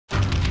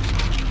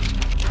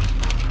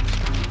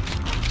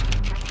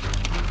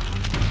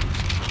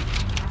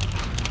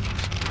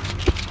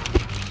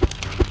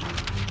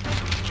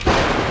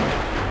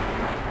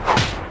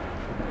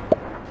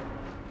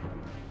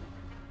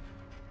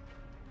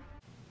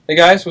Hey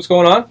guys, what's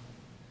going on?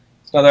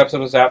 It's another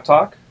episode of Zapp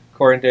Talk.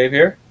 Corey and Dave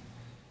here.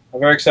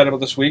 I'm very excited about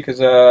this week because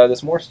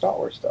there's more Star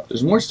Wars stuff.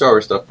 There's more Star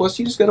Wars stuff. Plus,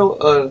 you just got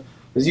a,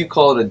 as you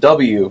call it, a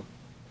W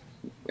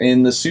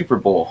in the Super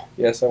Bowl.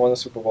 Yes, I won the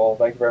Super Bowl.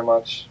 Thank you very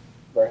much.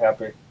 Very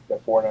happy.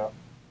 Got 4 now.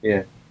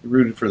 Yeah, you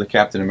rooted for the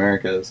Captain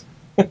Americas.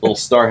 Little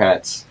star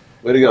hats.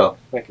 Way to go.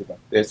 Thank you, Ben.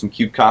 They had some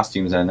cute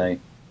costumes that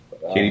night.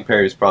 Katy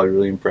Perry was probably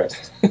really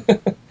impressed.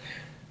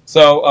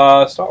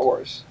 So, Star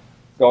Wars.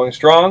 Going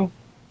strong.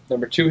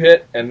 Number 2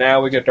 hit, and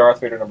now we get Darth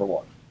Vader number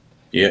 1.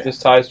 Yeah. This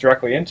ties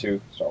directly into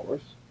Star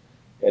Wars.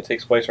 It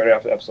takes place right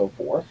after Episode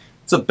 4.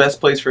 It's the best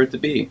place for it to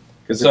be.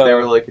 Because if they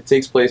were like, it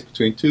takes place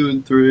between 2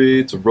 and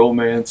 3, it's a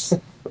romance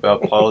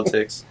about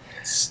politics.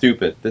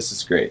 Stupid. This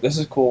is great. This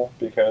is cool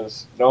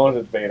because no one's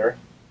at Vader.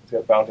 It's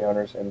got bounty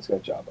hunters, and it's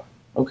got Jabba.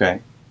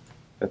 Okay.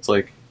 That's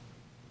like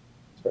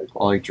It's very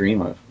cool. all I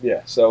dream of.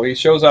 Yeah, so he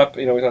shows up,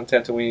 he's on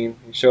Tatooine.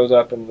 He shows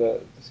up to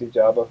see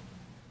Jabba.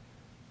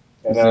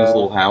 And, He's in his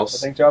little house.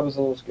 I think Jabba's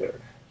a little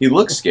scared. He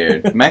looks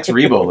scared. Max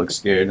Rebo looks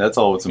scared. That's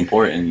all what's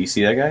important. You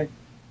see that guy?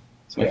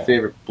 It's my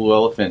favorite Blue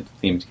Elephant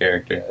themed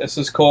character. Yeah, this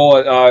is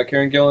cool.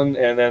 Kieran Gillen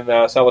and then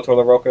Salvatore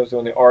LaRocca is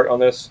doing the art on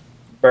this.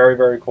 Very,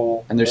 very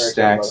cool. And there's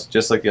stacks,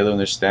 just like the other one,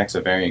 there's stacks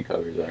of variant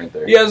covers, aren't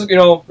there? Yes, you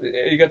got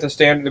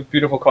the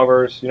beautiful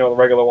covers, the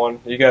regular one.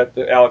 You got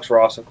the Alex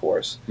Ross, of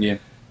course. Yeah.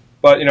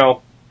 But,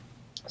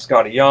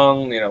 Scotty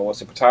Young,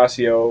 Wesley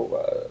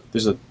Potasio.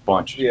 There's a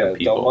bunch of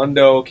people. Del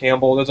Mundo,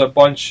 Campbell. There's a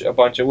bunch of.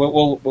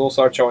 We'll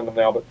start showing them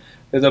now, but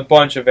there's a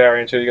bunch of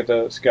variants here. You get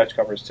the sketch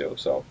covers too,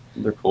 so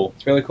they're cool.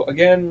 It's really cool.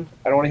 Again,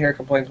 I don't want to hear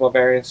complaints about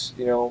variants.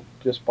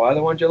 Just buy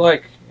the ones you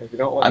like. If you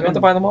don't, you don't have to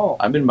buy them all.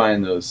 I've been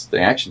buying the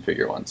action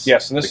figure ones.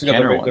 Yes, and this is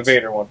the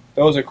Vader one.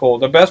 Those are cool.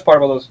 The best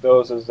part about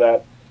those is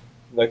that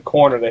the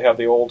corner they have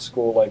the old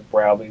school like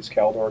Bradley's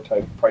Caldor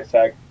type price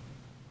tag,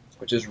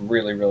 which is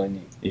really, really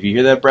neat. If you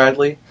hear that,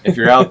 Bradley, if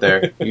you're out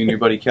there, you and your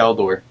buddy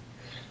Caldor.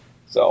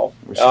 So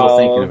we're still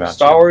thinking about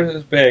Star Wars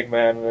is big,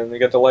 man, and they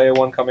got the Leia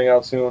one coming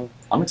out soon.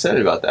 I'm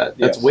excited about that.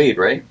 That's Wade,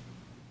 right?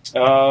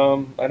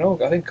 I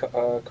think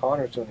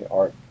Connor's doing the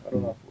art. I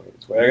don't know if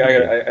Wade's Wade.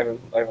 I haven't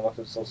looked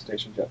at the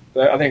solicitations yet.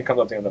 I think it comes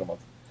out at the end of the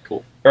month.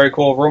 Cool. Very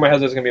cool. Rumor has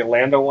there's going to be a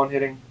Lando one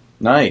hitting.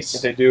 Nice.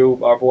 If they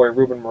do, our boy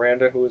Ruben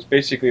Miranda, who is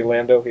basically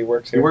Lando, he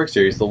works here. He works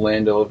here. He's the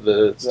Lando of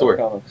the store.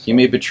 Comics, he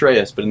may betray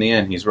us, but in the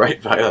end, he's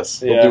right by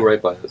us. Yeah. He'll do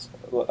right by us.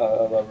 I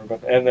love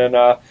Ruben. And then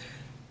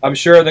I'm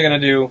sure they're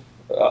going to do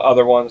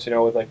other ones,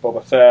 with like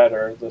Boba Fett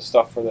or the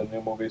stuff for the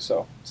new movie.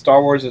 So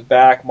Star Wars is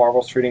back.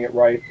 Marvel's treating it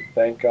right.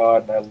 Thank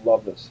God. And I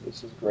love this.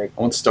 This is great.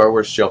 I want Star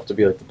Wars shelf to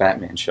be like the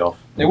Batman shelf.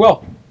 They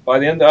will. By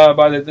the end,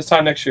 this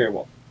time next year, it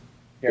will.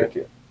 Guarantee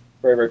it.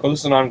 Very, very cool. This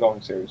is an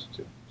ongoing series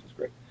too, which is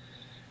great.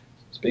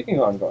 Speaking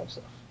of ongoing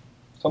stuff,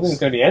 something that's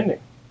going to be ending.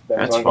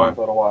 That's ongoing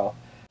for a little while.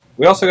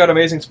 We also got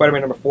Amazing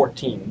Spider-Man number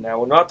 14. Now,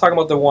 we're not talking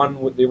about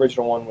the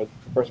original one with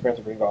the first appearance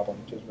of Green Goblin,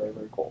 which is very,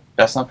 very cool.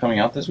 That's not coming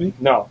out this week?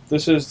 No.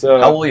 This is...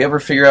 How will we ever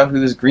figure out who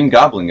this Green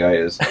Goblin guy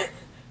is?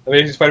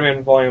 Amazing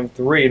Spider-Man Volume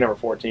 3, number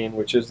 14,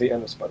 which is the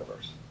end of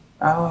Spider-Verse.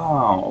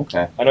 Oh,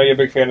 okay. I know you're a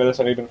big fan of this.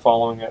 I know you've been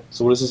following it.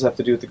 So what does this have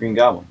to do with the Green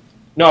Goblin?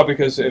 No,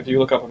 because if you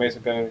look up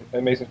Amazing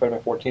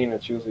Spider-Man 14,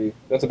 it's usually...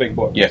 That's a big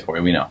book. Yeah,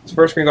 Corey, we know. It's the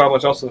first Green Goblin.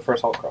 It's also the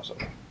first Hulk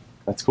crossover.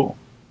 That's cool.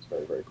 It's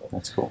very, very cool.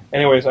 That's cool.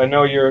 Anyways, I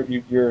know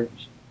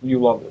you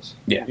love this.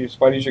 Yeah.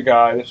 Spidey's your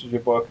guy. This is your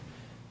book.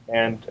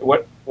 And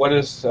what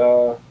is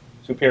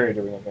Superior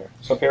doing in there?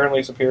 So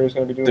apparently Superior's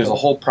going to be doing. There's a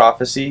whole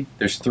prophecy.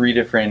 There's 3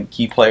 different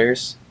key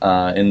players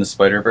in the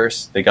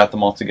SpiderVerse. They got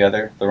them all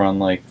together. They're on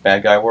like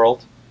bad guy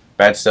world.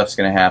 Bad stuff's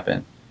going to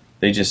happen.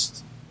 They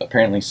just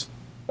apparently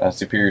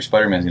Superior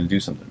Spider-Man's going to do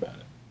something about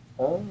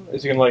it.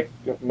 Is he going to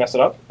like mess it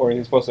up, or is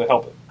he supposed to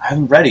help it? I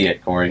haven't read it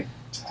yet, Corey.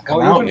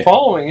 You've been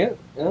following it.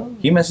 Yeah.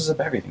 He messes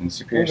up everything.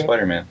 Superior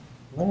Spider-Man.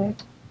 All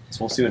right.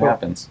 So we'll see what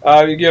happens.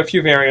 You get a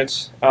few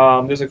variants.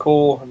 There's a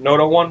cool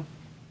Noto one.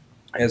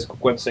 It has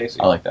Gwen Stacy.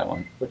 I like that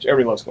one. Which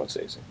everybody loves Gwen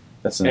Stacy.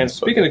 And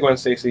speaking of Gwen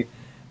Stacy,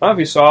 I don't know if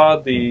you saw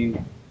the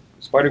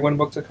Spider-Gwen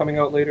books that are coming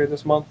out later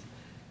this month.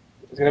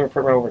 It's going to have a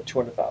print run over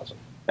 200,000.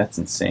 That's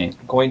insane.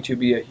 Going to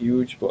be a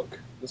huge book.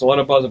 There's a lot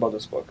of buzz about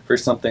this book. For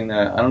something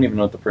that, I don't even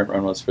know what the print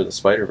run was for the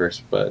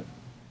Spider-Verse, but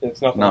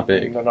it's nothing, not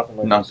big. Nothing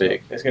like not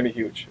big. It's going to be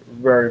huge.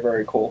 Very,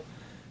 very cool.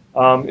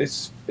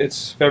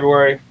 It's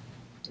February,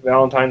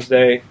 Valentine's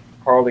Day,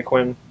 Harley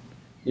Quinn.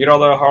 You get all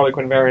the Harley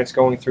Quinn variants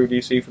going through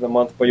DC for the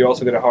month, but you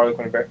also get a Harley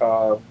Quinn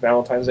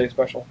Valentine's Day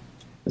special.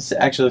 This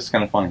actually looks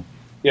kind of funny.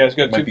 Yeah, it's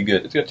good. Might be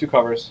good. It's got 2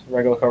 covers, a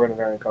regular cover and a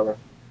variant cover.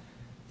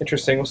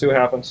 Interesting. We'll see what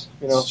happens.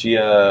 She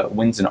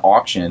wins an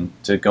auction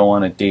to go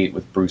on a date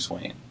with Bruce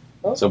Wayne.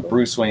 Oh, so cool.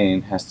 Bruce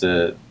Wayne has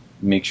to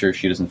make sure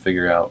she doesn't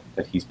figure out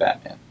that he's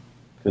Batman.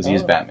 Because he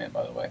is Batman,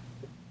 by the way.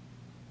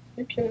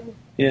 Okay.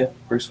 Yeah,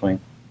 Bruce Wayne.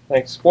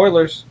 Thanks.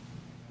 Spoilers.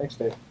 Thanks,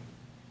 Dave.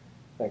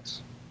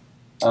 Thanks.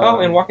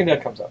 And Walking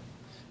Dead comes out.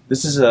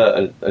 This is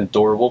an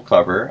adorable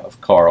cover of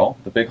Carl,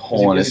 the big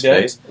hole in his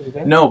face. Is he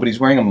dead? No, but he's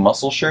wearing a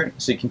muscle shirt,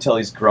 so you can tell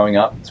he's growing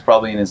up. It's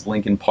probably in his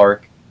Linkin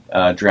Park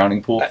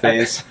drowning pool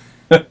phase.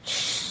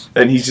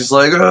 And he's just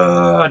like,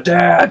 "Oh,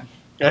 Dad!"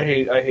 I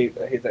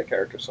hate that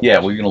character so Yeah,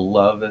 much. well, you're gonna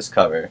love this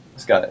cover.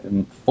 He's got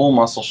a full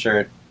muscle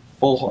shirt,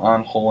 full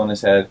on hole in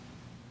his head.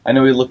 I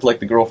know he looked like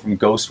the girl from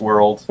Ghost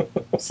World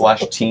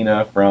 /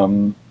 Tina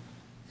from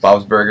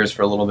Bob's Burgers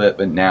for a little bit,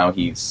 but now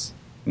he's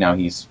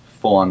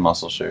full on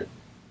muscle shirt.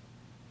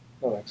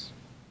 Oh, thanks.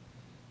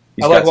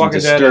 He's I got like some Walking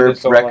Dead, I Disturbed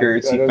just don't like-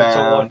 records I he just don't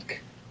found.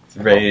 like- He's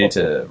ready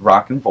to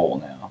rock and roll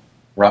now.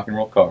 Rock and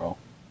roll Carl.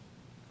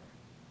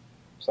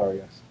 Sorry,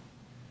 guys.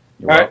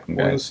 You're All right, welcome,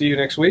 we'll guys. see you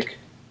next week.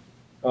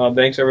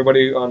 Thanks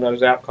everybody on our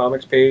Zapp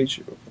Comics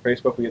page for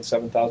Facebook. We get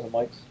 7,000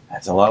 likes.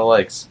 That's a lot of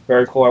likes.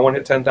 Very cool. I want to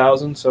hit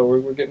 10,000, so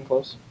we're getting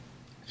close.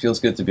 Feels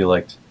good to be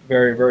liked.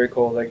 Very, very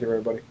cool. Thank you,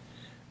 everybody.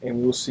 And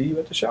we will see you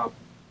at the shop.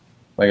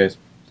 Bye, guys.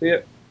 See ya.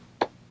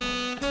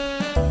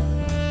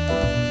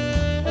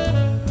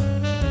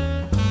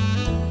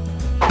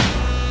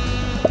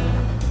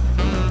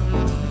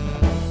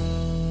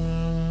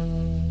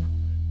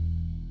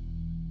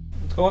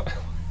 What's going on?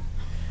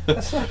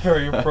 That's not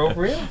very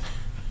appropriate.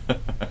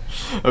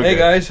 Okay. Hey,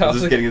 guys, how's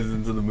just it- getting us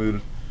into the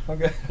mood.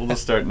 Okay. We'll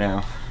just start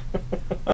now.